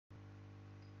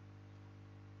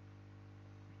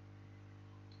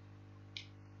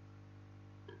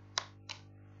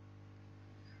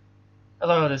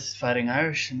Hello, this is Fighting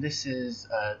Irish, and this is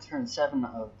turn 7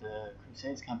 of the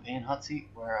Crusades campaign, Hotseat,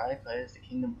 where I play as the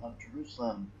Kingdom of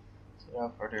Jerusalem. So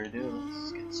without further ado,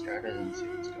 let's get started and see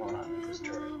what's going on in this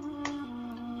turn.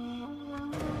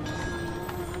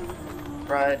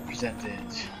 Pride presented,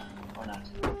 or not.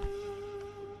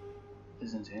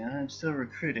 Byzantine, I'm still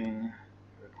recruiting.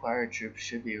 The required troops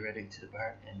should be ready to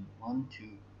depart in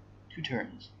 2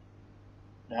 turns.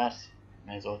 That, I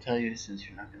may as well tell you, since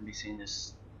you're not going to be seeing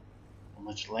this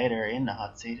much later in the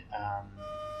hot seat.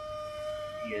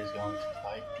 He is going to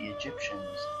fight the Egyptians,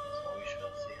 so we shall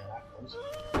see how that goes.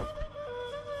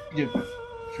 Egypt,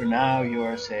 for now you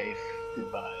are safe.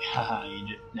 Goodbye. Haha,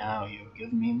 Egypt, now you've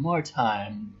given me more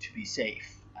time to be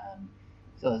safe.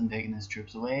 Still hasn't taken his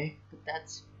troops away, but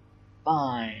that's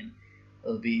fine.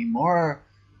 It'll be more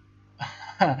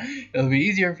it'll be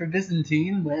easier for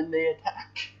Byzantine when they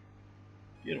attack.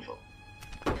 Beautiful.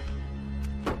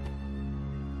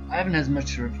 I haven't as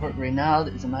much to report.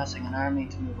 Reynald is amassing an army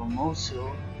to move on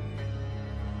Mosul.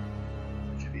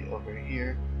 Should be over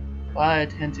here. Well, I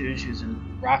attend to issues in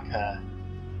Raqqa,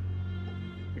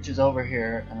 which is over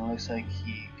here, and it looks like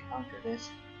he conquered it.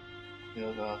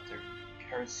 We'll go after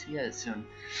Crusades soon.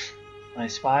 My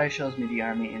spy shows me the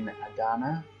army in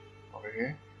Adana, over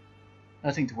here.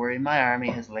 Nothing to worry, my army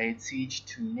has laid siege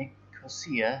to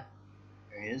Nicosia,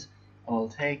 there he is, and will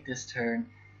take this turn.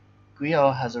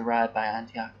 Guio has arrived by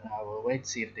Antioch, and I will wait to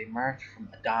see if they march from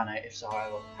Adana. If so, I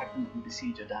will attack them and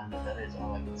besiege Adana. That is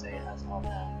all I can say as of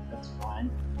now. That's fine.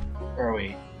 Where are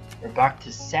we? We're back to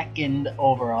 2nd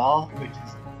overall, which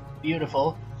is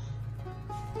beautiful.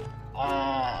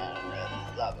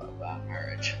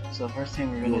 Marriage. So first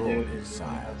thing we're gonna do is go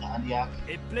to Antioch.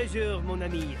 A pleasure, mon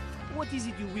ami. What is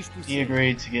it you wish to say? He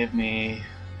agreed to give me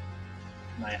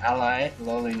my ally,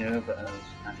 lowly Noob, as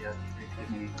Antioch. He agreed to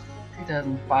give me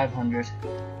 3,500,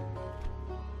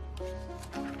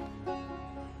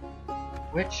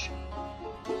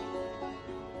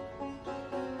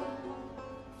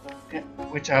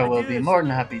 which I will be more than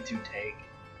happy to take,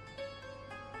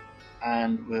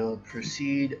 and will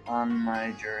proceed on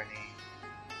my journey.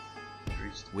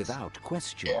 Without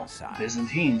question, sire.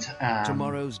 Byzantines.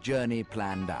 Tomorrow's journey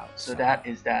planned out. So that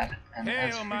is that, and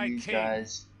as for these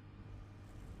guys,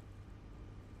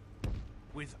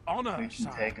 with honor, we can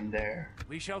take him there.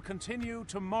 We shall continue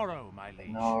tomorrow, my liege.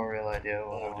 No real idea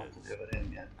what I want to do with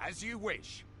him yet. As you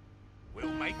wish.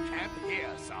 We'll make camp here,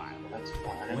 sire. That's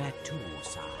fine. Where to,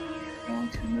 sire? We're going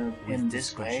to move him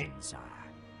this way. Sire.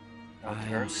 No I am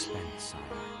Turks. spent, sire.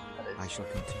 I shall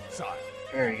continue. Sire.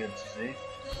 Very good to see.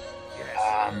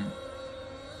 Yes.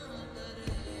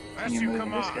 Can you move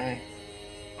this guy?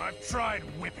 I've tried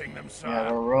whipping them, sir. Yeah,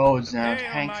 the roads now,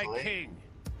 Hail my thankfully. king.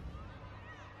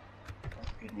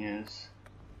 That's good news.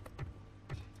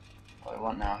 What I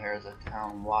want now here is a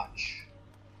town watch.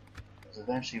 Because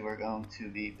eventually we're going to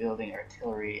be building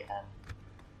artillery and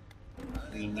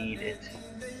we need it.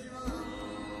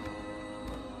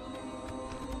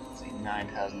 Let's see,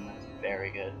 9,000, that's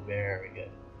very good, very good.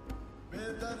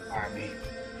 Army.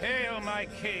 Hail my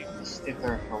king. A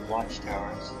stickler for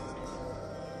watchtowers.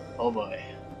 Oh boy.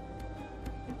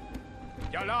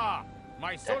 Yalla,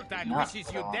 my That is sultan not wishes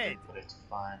what you I wanted, dead. but it's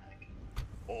fine. I can...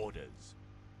 Orders.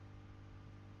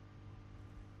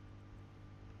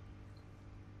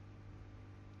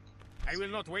 I will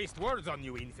not waste words on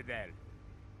you, infidel.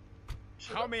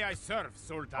 How may I serve,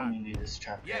 Only Sultan? need this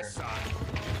chapter. Yes, sire.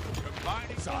 Goodbye,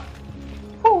 sire.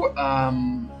 Oh,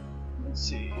 let's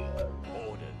see.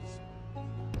 Orders.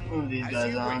 Move these As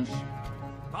guys you on. wish.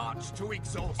 March to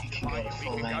exhaustion, You can go mind to we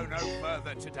full can go length. no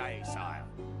further today, sire.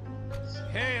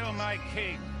 Hail my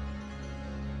king.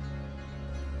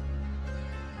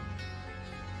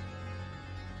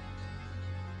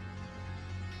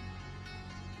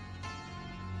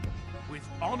 With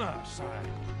honor, sire.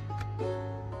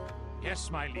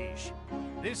 Yes, my liege.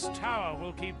 This tower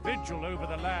will keep vigil over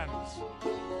the lands.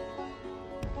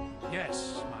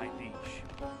 Yes, my liege.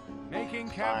 Making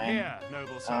camp Fine. here,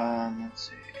 noble sire. Let's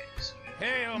see. So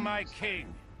Hail my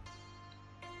king.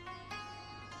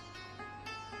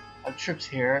 I have troops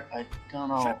here. I don't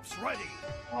know Ships ready.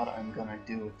 what I'm gonna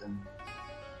do with them. To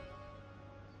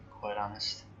be quite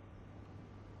honest.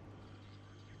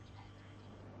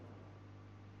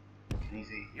 Can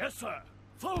easy Yes, sir.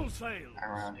 Full sail.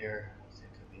 around here. See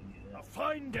if we need A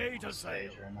fine day to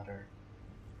stage sail. or another.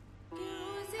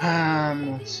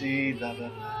 Let's see. Blah blah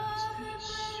blah. Let's do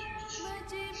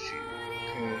this. Shoot.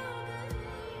 Okay.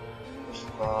 First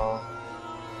of all.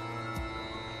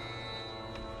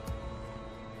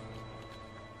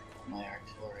 My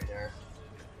artillery there.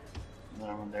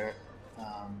 Another one there. I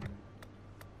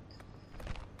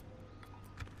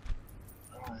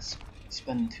don't want to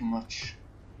spending too much.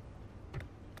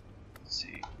 Let's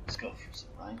see. Let's go for some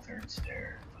line thirds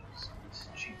there. These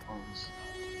cheap ones.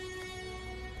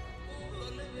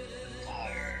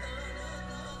 Tire.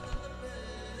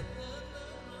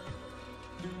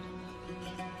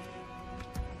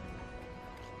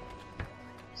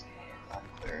 Let's see, line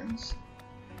clearance.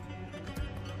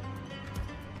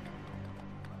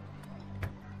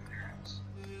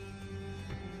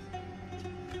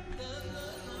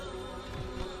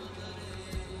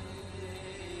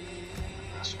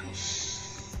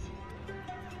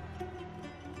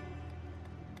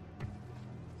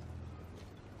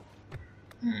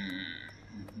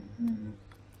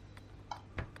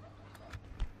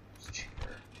 It's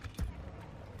cheaper.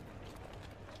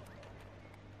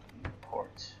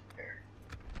 Port there.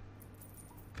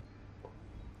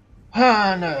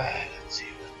 Ah, no. Let's see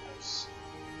what else.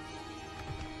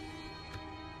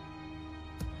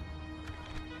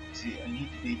 See, I need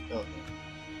to be building.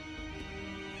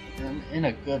 I'm in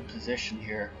a good position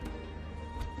here.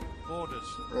 Orders.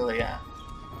 Really am.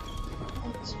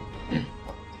 Let's up the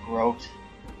growth.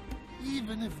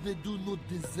 Even if they do not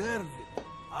deserve it,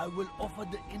 I will offer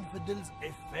the infidels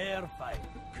a fair fight.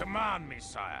 Command me,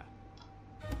 sire.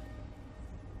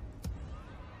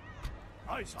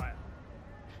 Aye, sire.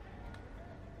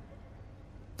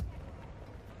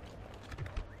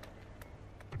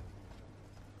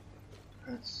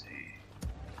 Let's see.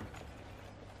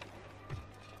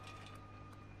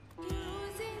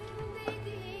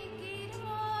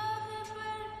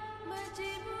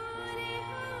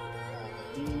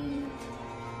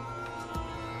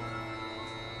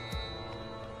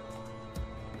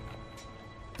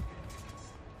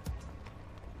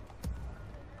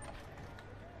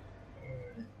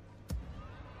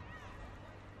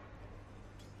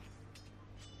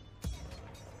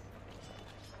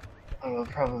 I will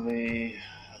probably,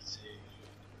 let's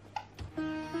see.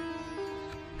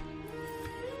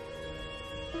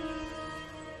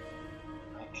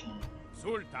 I can.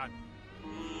 Sultan.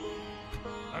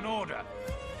 An order.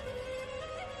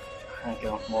 I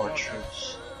get more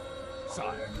troops.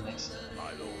 Sire. Next.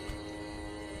 My lord.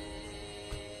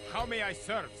 How may I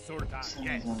serve, Sultan?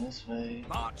 Send on this way.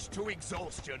 March to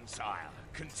exhaustion, sire.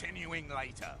 Continuing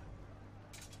later.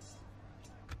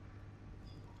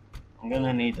 I'm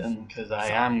gonna need them because I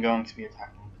am going to be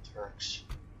attacking the Turks.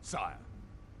 Sire.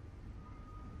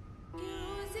 I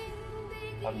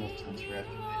have enough time to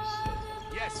refugees.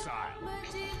 Yes, sire.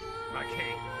 My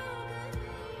king.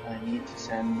 I need to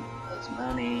send as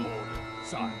many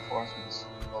Sire. reinforcements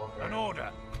An over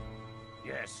order.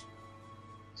 Yes.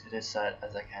 to this side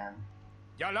as I can.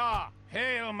 Yalla,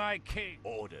 hail my king.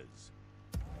 Orders.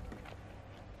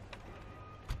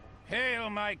 Hail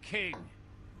my king.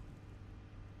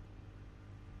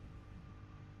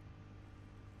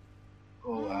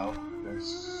 Oh wow, we're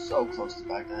so close to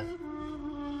Baghdad.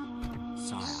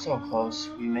 Sire. So close,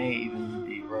 we may even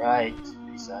be right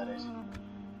beside it. It's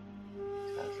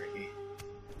kind of freaky.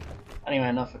 Anyway,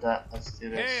 enough of that, let's do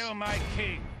this. Hail my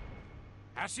king.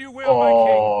 As you will,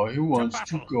 Oh, my he king. wants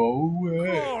to battle. go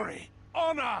away. Glory,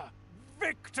 honor,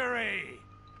 victory.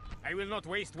 I will not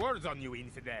waste words on you,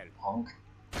 infidel. Punk.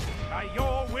 By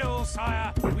your will,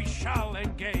 sire, we shall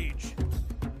engage.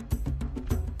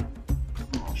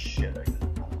 Oh shit, I got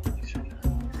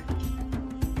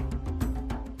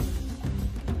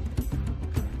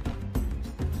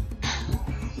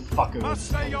Fuck it.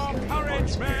 Muster your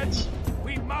courage, men.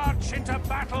 We march into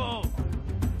battle.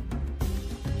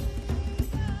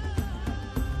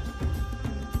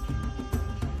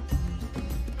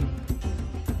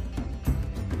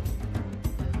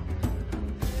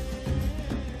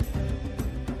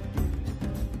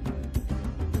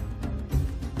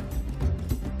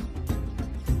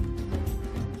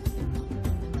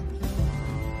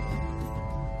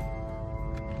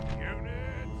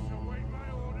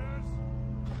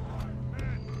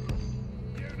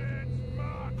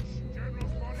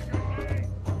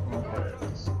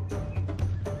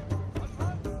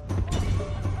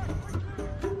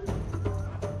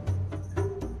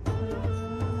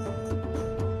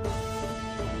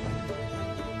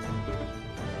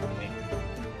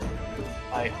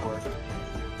 ITordl.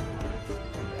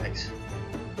 Thanks.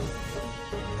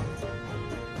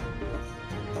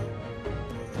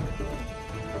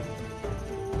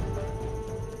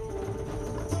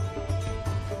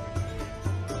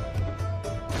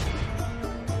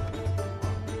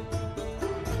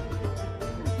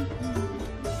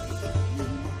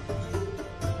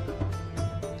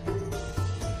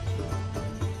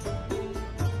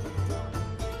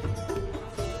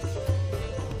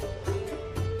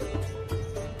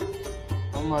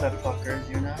 Motherfuckers,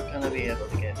 you're not gonna be able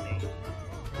to get me.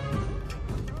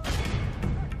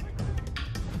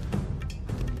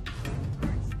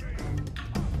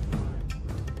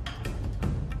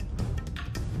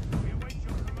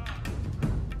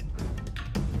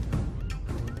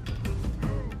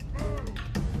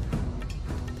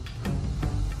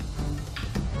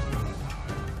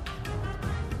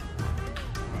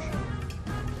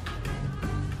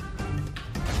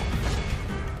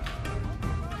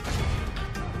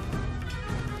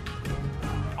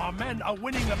 men are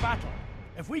winning the battle.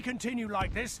 If we continue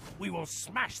like this, we will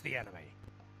smash the enemy.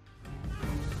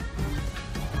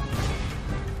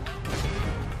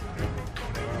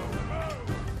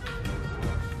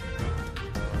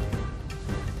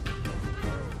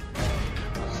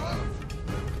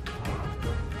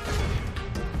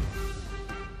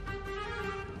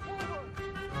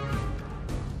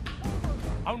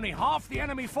 Only half the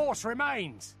enemy force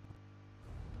remains.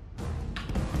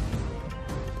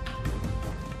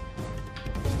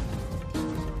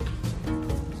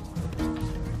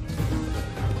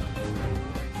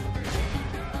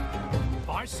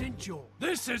 By St. George,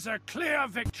 this is a clear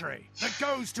victory that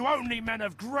goes to only men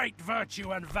of great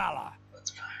virtue and valor.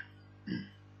 That's fine.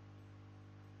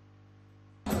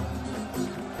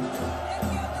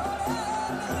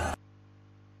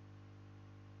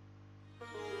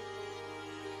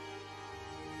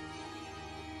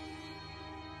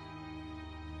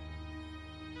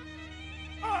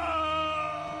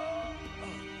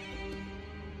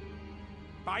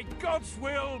 By God's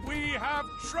will, we have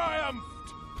triumphed!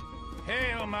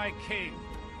 Hail, my king!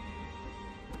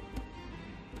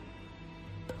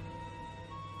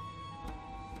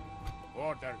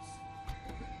 Orders.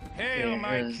 Hail,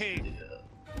 my king!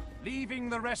 Leaving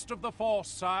the rest of the force,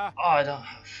 sire. Oh, I don't.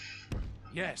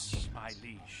 Yes, my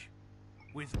liege.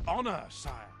 With honor,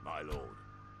 sire. My lord.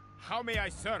 How may I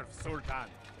serve, Sultan?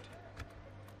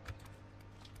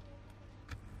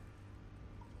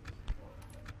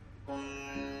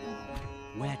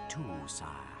 Where to, sire?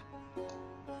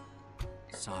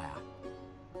 Sire.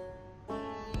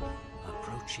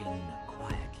 Approaching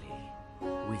quietly.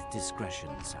 With discretion,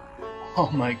 sire.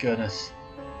 Oh my goodness.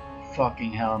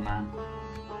 Fucking hell, man.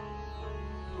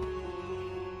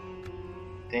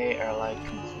 They are like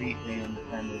completely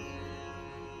independent.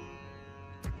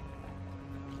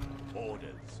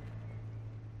 Orders.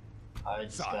 I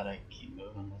just Sire. gotta keep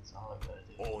moving, that's all I gotta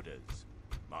do. Orders,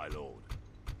 my lord.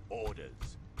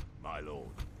 Orders, my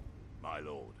lord. My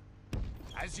lord.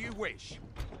 As you wish.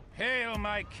 Hail,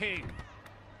 my king!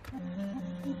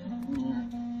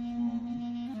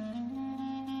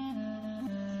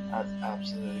 That's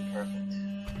absolutely perfect.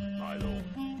 My lord.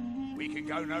 We can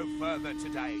go no further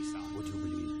today, sir. Would you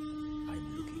believe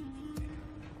I'm looking for them?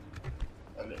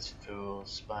 Look at this fool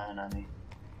spying on me.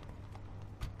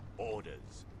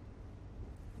 Orders.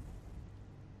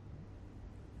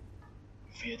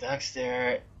 If he attacks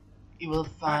there, you will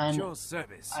At find your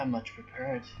service. I'm much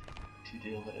prepared to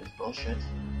deal with his bullshit.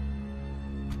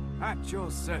 At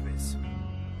your service.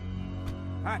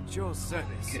 At your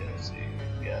service. Okay, let's see.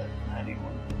 We got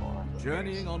 91 more on the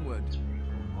Journeying base. onward.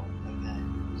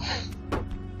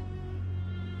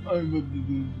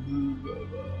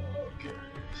 Okay.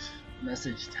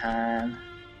 Message time.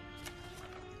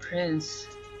 Prince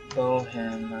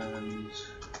Bohemond.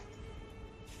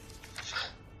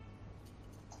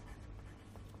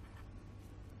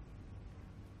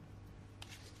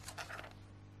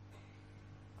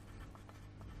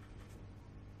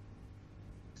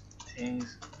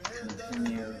 Things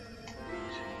continue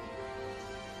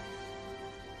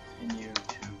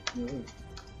to move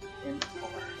in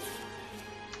our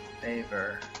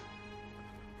favor.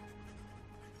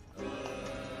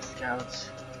 Scouts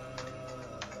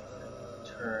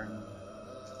turn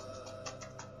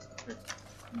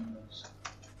Christmas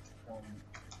from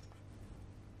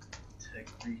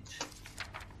Tikrit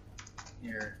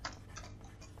near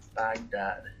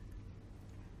Baghdad.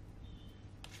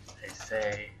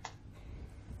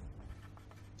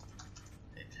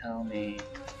 They tell me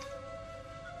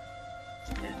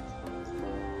it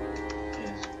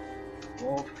is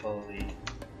woefully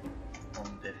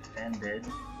undefended,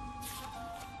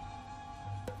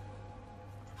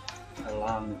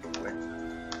 along with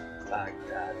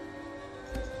Baghdad,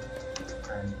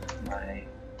 and my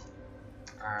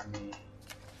army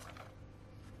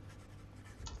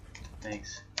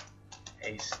makes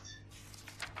haste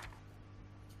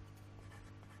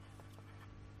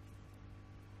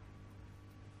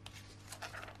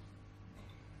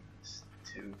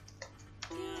to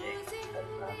take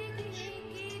advantage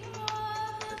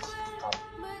of this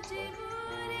opportunity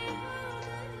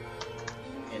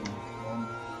in one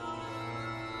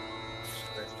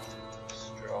swift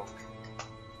stroke.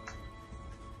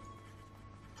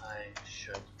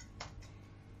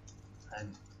 I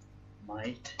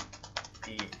might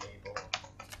be able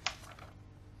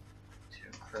to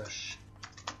crush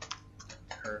the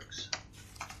Turks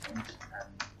once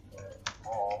and for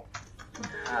all, and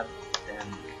have them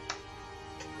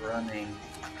running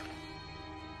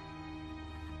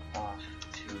off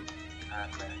to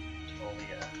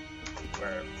Anatolia,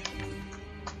 where we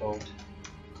both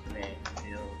may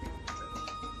deal with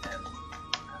them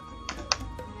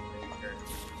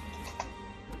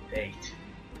Date.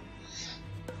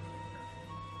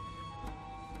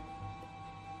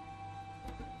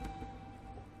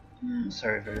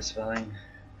 Sorry for the spelling.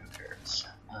 Who cares?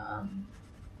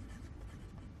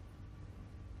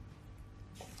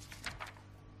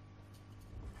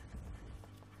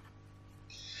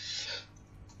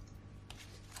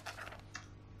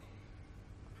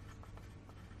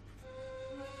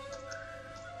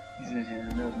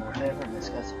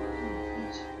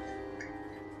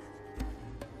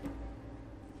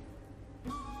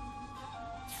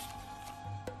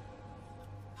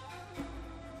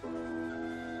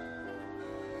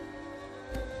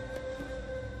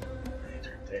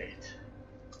 Date.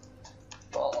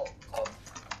 Fall of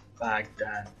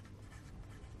Baghdad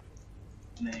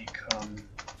may come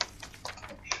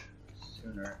much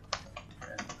sooner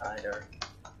than either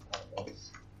of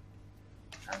us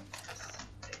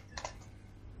anticipated.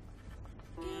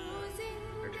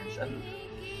 Return 7.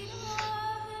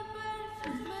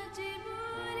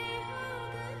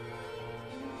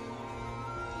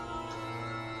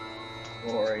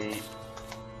 Glory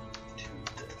to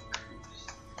the Crusaders.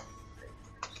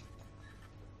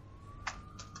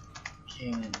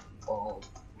 King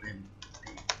Baldwin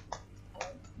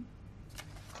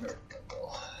the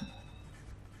Uneventful.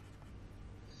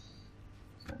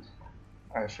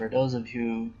 Alright, for those of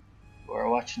you who are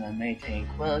watching and may think,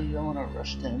 well, you don't want to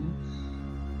rush them,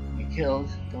 be killed,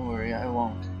 don't worry, I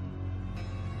won't.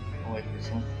 I'll wait for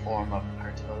some form of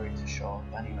artillery to show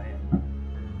up anyway.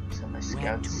 Send my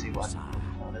scouts to see what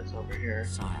is over here.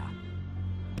 Sire,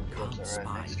 Clubs can't are right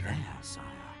spy next to there, her. sire.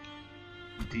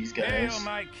 These Hail, guys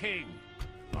my king!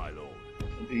 My lord.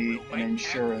 will be We'll an make camp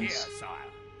insurance. here,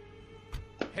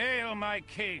 sire. Hail, my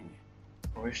king!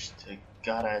 I wish to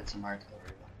God I had some artillery.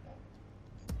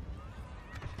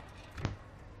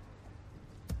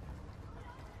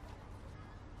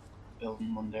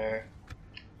 Building one there.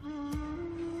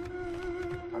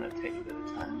 Gonna take a bit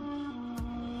of time.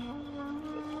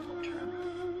 Build one more turn.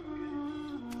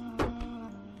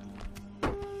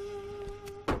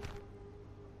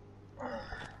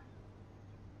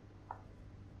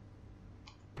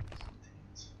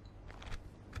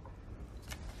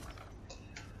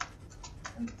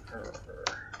 Emperor.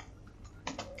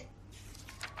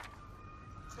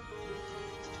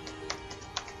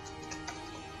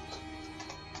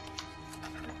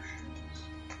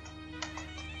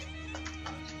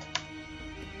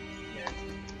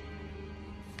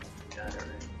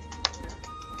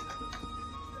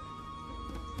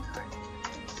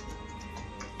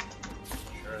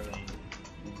 Surely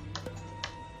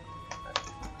at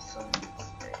some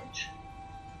stage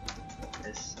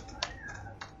this I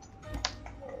have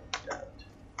no doubt.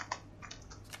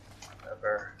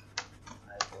 However,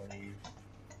 I believe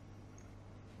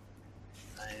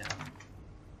I am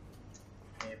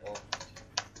able to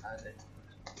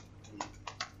adequately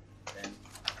defend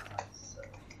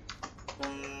myself.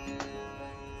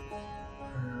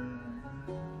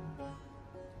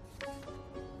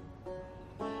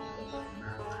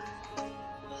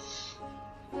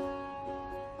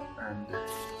 And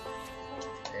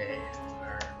they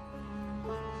are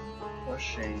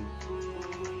pushing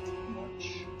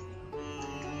much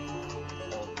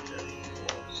of their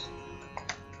force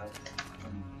out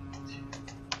into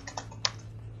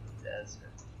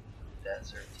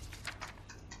desert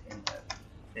in a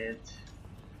bid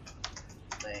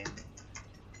claim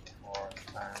for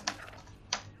land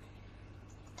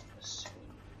assumed.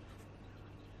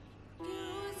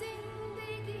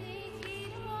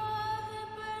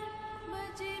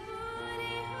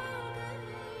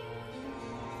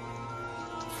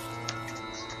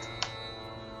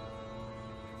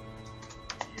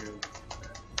 You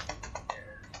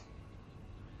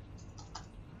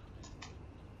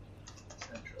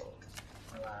central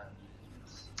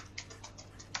lands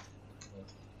will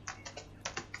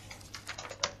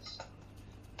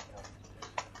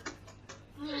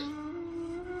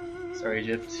be sorry,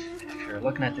 Egypt. If you're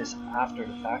looking at this after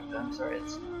the fact, I'm sorry,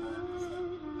 it's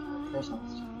not personal,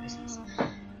 it's just business. That's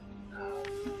how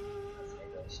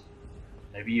it goes.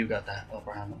 Maybe you got that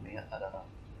upper hand on me, I don't know.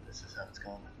 This is how it's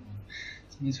going.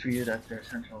 This means for you that their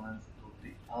central lands will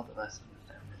be all the less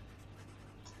defended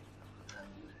and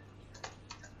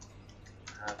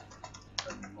have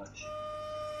done much.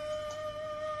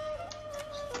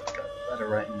 Got a letter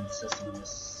writing system and this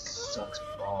sucks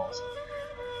balls.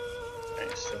 And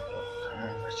it's still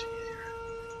much easier.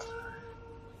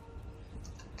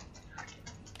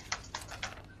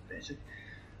 Basic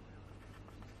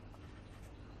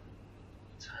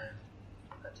time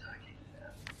attacking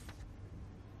them.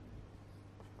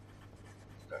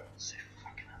 Start to say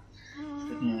fucking hell.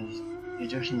 The good news,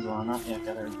 Egyptians will not yet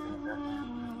gather in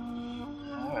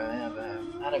However, they have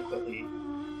adequately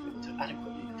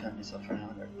defend themselves for now.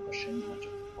 They're pushing much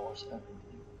of the force out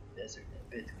into the desert and a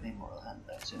bit to claim more land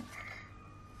that soon.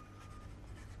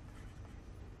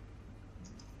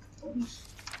 Once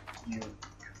you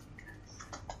commence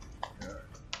your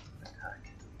attack,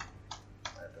 I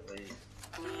believe,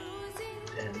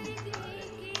 then I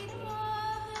will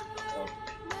help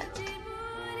you.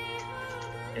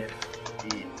 If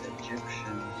the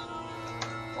Egyptians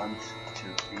want to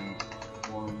be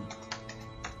one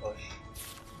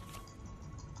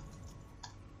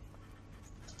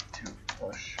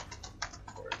push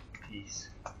for peace,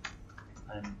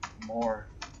 I'm more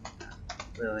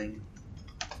willing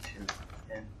to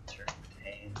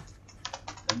entertain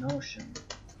the notion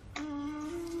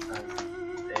as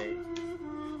they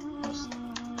must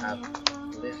have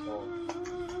little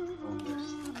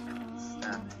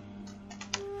understanding.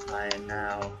 I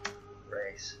now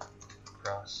race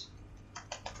across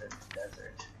the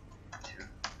desert to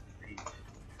meet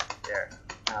their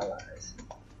allies.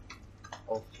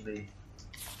 Hopefully,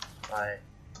 by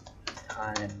the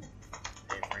time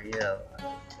they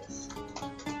realize this,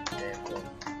 they will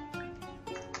be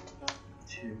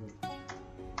too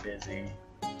busy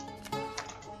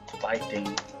fighting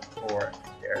for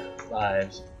their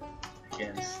lives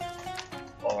against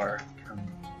our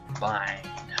combined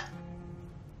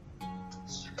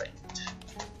strength.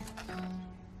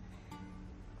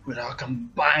 With our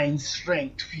combined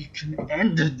strength, we can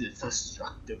end this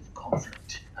destructive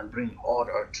conflict and bring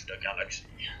order to the galaxy.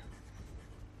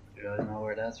 You guys know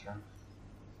where that's from?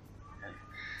 Okay.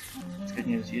 It's good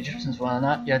news. The Egyptians, while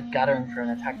not yet gathering for an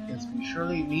attack against me,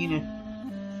 surely mean it.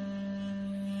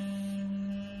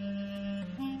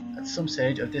 At some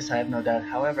stage of this I have no doubt.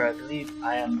 However, I believe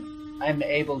I am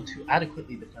able to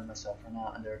adequately defend myself for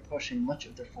now, and they are pushing much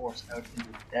of their force out into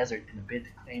the desert in a bid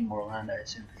to claim more land, I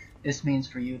assume. This means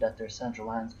for you that their central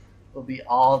lands will be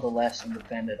all the less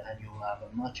undefended, and you will have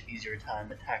a much easier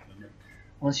time attacking them.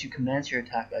 Once you commence your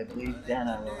attack, I believe then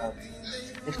I will help you.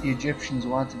 If the Egyptians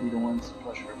want to be the ones to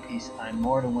push for peace, I am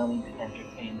more than willing to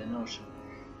entertain the notion.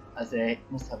 As they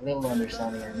must have little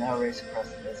understanding and now race across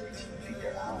the desert to defeat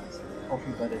their allies.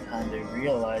 Hopefully by the time they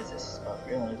realize this,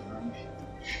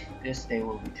 they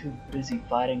will be too busy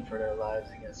fighting for their lives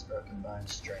against our combined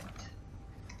strength.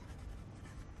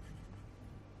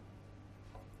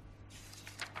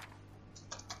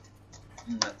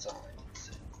 And that's all I can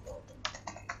say.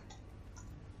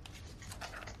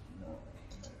 No,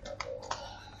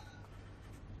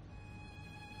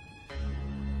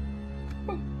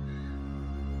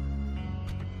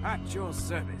 At your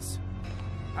service.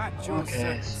 At your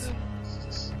service. So let's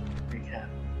just recap.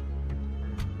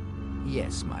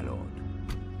 Yes, my lord.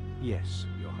 Yes,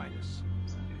 your highness.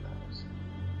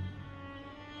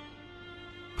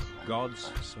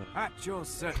 Gods, sir. At your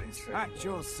service. At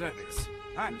your service.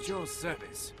 At your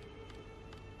service.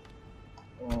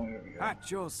 Oh, here we go.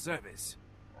 At your service.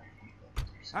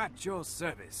 At your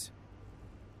service.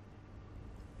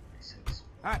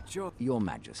 At Your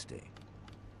Majesty.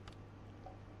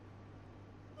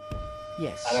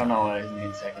 Yes. I don't know what it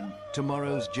means second.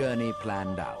 Tomorrow's journey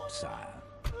planned out, sire.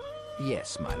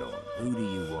 Yes, my lord. Who do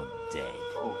you want dead?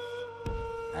 Oh.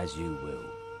 As you will.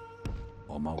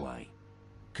 On my way.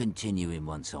 Continuing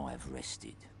once I have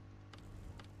rested.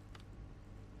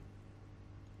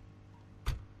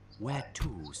 Where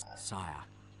to, sire?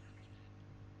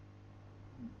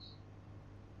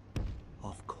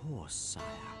 Of course, sire.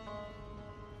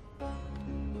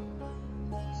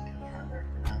 Let's get further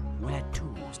for now. Where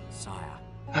to, sire?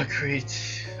 Agreed.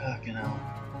 Fucking hell.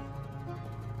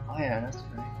 Oh yeah, that's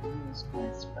right. Who's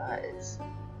my spies?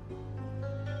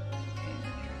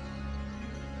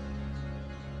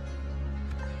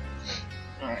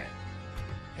 Alright.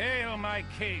 Hail, my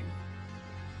king!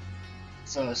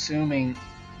 So assuming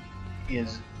he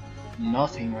has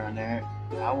nothing around there,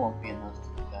 that won't be enough to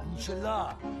defend us.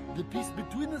 Inshallah, the peace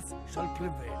between us shall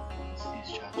prevail. It's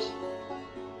these chaps.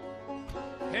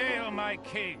 Hail, my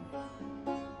king!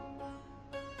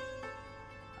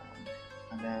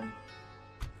 And then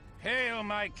Hail,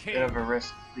 my bit king! of a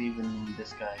risk leaving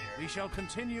this guy here. We shall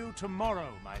continue tomorrow,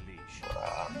 my liege.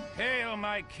 Hail,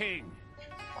 my king!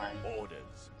 Fine.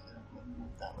 Orders. Wouldn't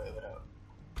move that way without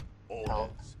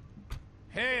Orders.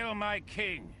 Hail, my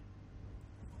king!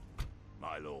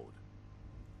 My lord.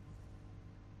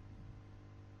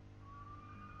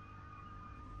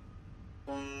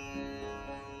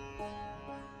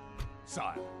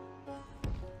 Sire.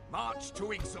 March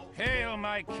to Exalt. Hail,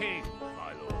 my king!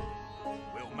 My lord.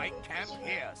 We'll make camp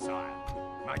here, sire.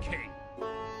 My king!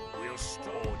 We'll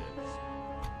store orders.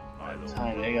 My It's lord.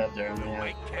 kind of big up there, We'll man.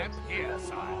 make camp here,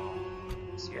 sire.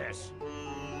 Yes.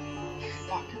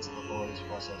 Fuck, it's a laborious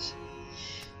process.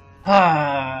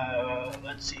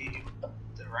 Let's see what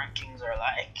the rankings are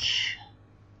like.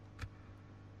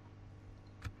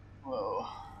 Whoa.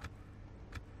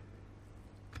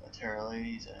 Laterally,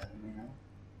 he's ahead of me now.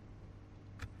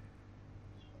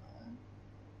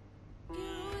 Well,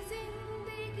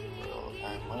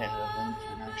 I'm way ahead of him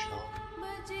for natural.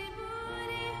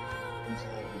 He's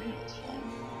ahead of me, that's fine.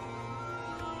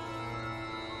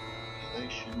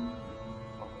 Population.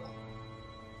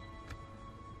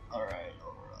 Alright,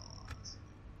 overall.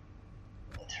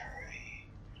 Military.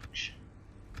 Production.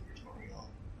 Territorial.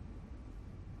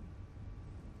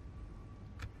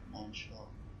 Financial.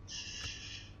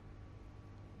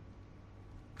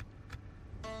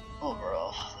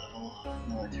 Overall level.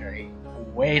 Military.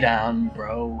 Way down,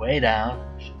 bro. Way down.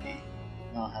 Should be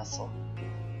no hassle.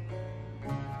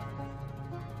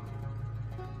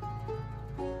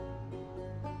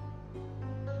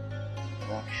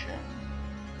 Production.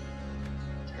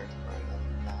 Territorial.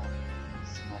 Down.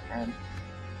 See my friend.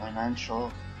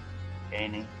 Financial.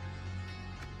 Gaining.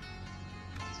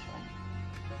 That's fine.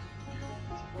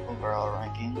 Overall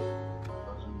ranking.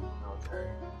 Goes in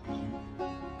military.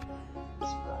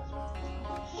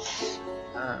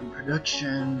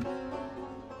 Production,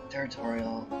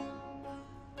 territorial,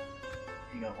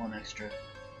 you got one extra,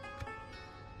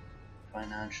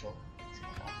 financial,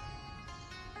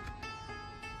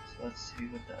 so let's see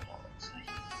what that all looks like.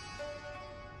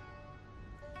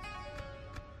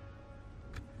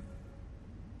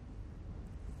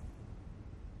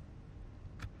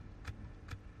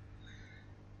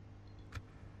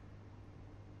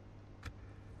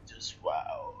 Just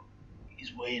wow,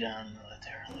 he's way down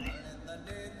militarily.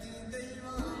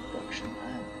 Production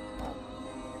man.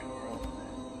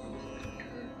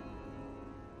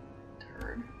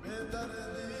 Turd.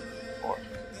 Fourth.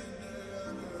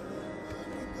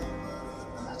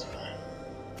 That's fine.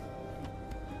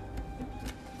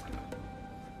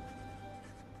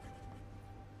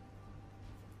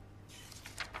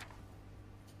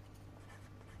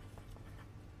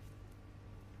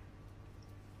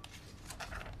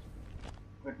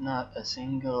 But not a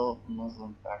single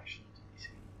Muslim faction to be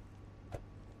seen.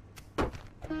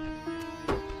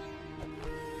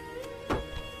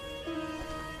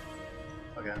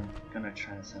 Okay, I'm gonna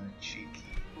try to send a cheeky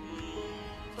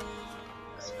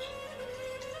message.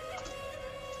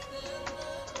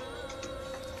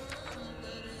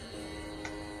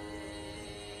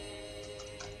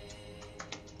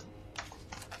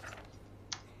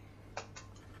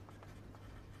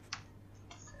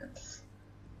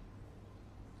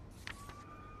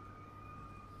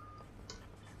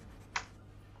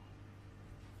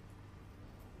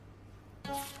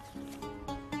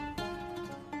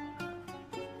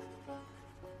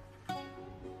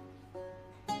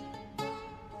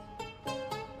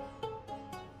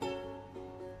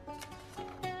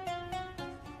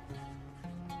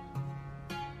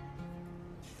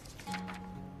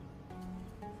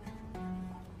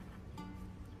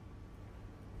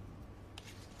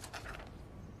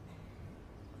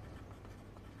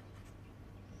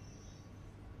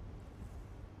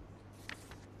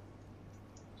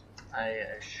 I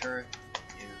assure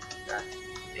you that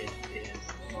it is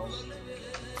most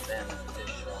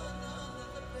beneficial.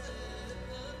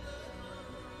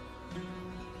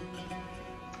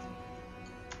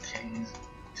 Things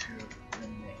to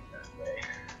remain that way.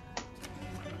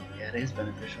 Yeah, it is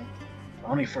beneficial.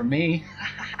 Only for me.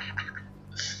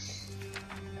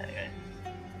 Anyway.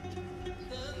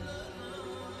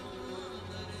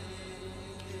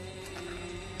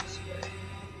 This way.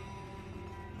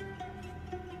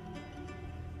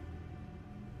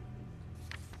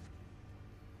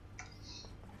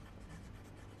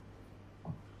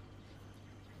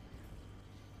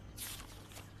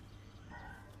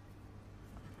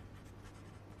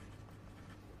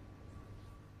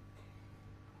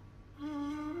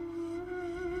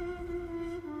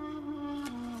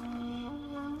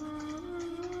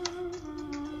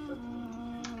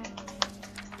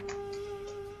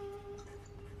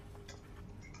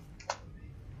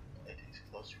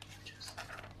 Closer just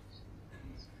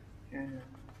here.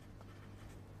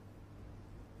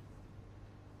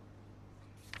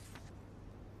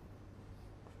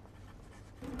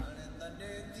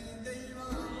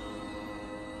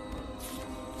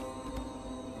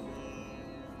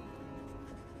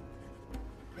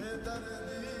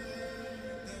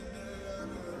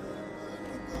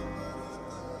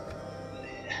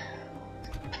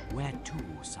 Where to,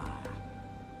 sire?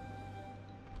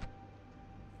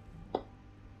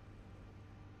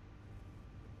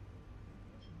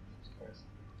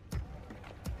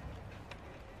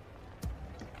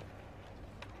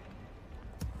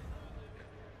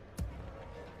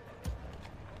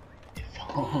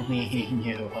 Only he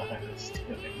knew what I was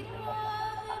doing.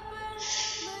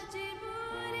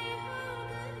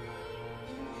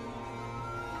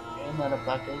 Hey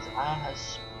motherfuckers, I have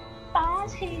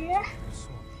spies here.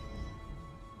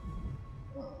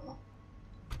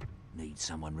 Need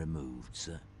someone removed,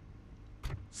 sir?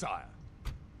 Sire,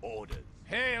 orders.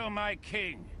 Hail my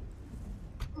king!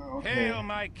 Okay. Hail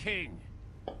my king!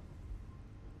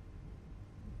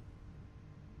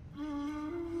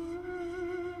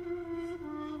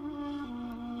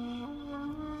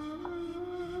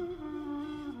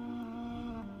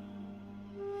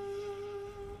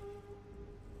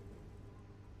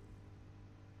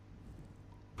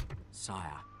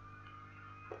 Sire.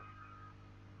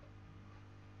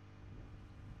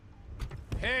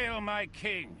 Hail my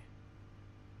king!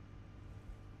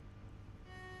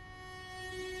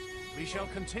 We shall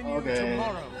continue Okay.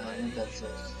 tomorrow. I think that's it.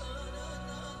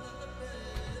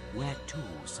 Where to,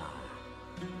 sire?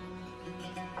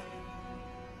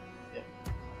 Yep.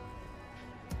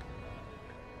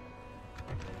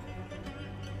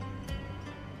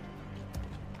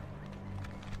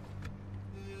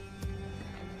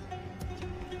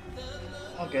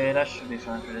 Okay, that should be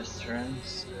fine for this turn.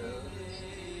 So...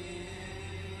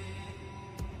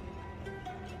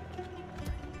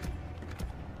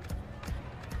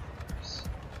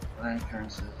 land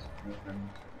currencies,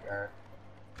 movement, guard.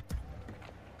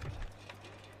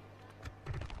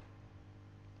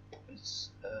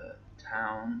 It's a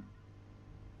town.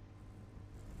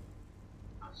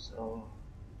 So,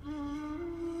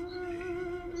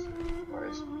 where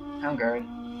is town guard?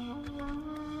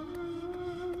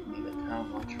 Need a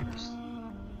town watch first.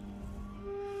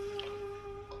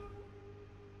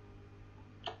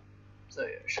 So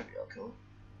yeah, it should be all cool.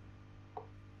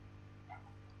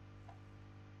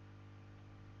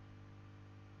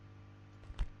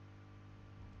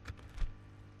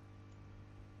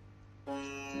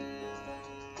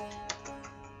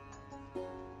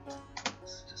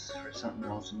 It's just for something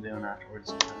else I'm doing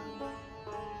afterwards.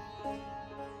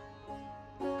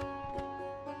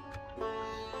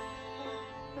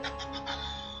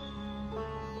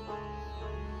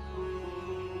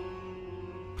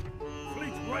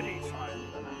 Fleet ready, sire.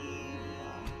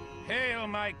 Hail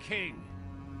my king!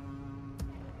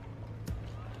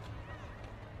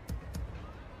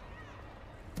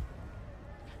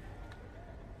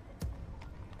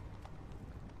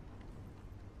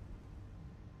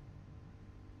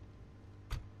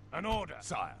 An order.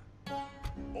 Sire,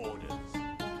 orders.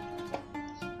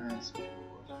 Nice.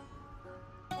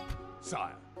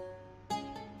 Sire,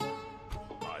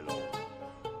 my lord.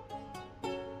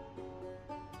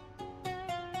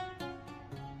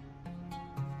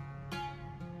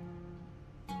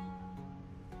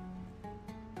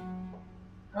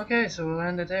 Okay, so we'll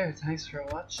end it there. Thanks for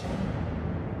watching.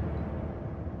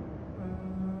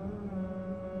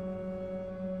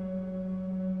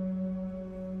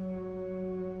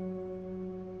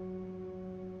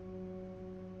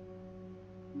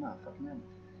 No, fucking end.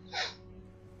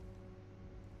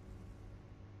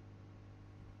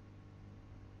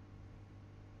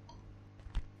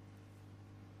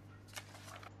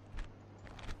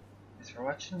 Thanks for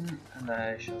watching, and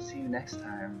I shall see you next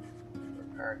time for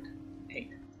part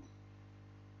 8.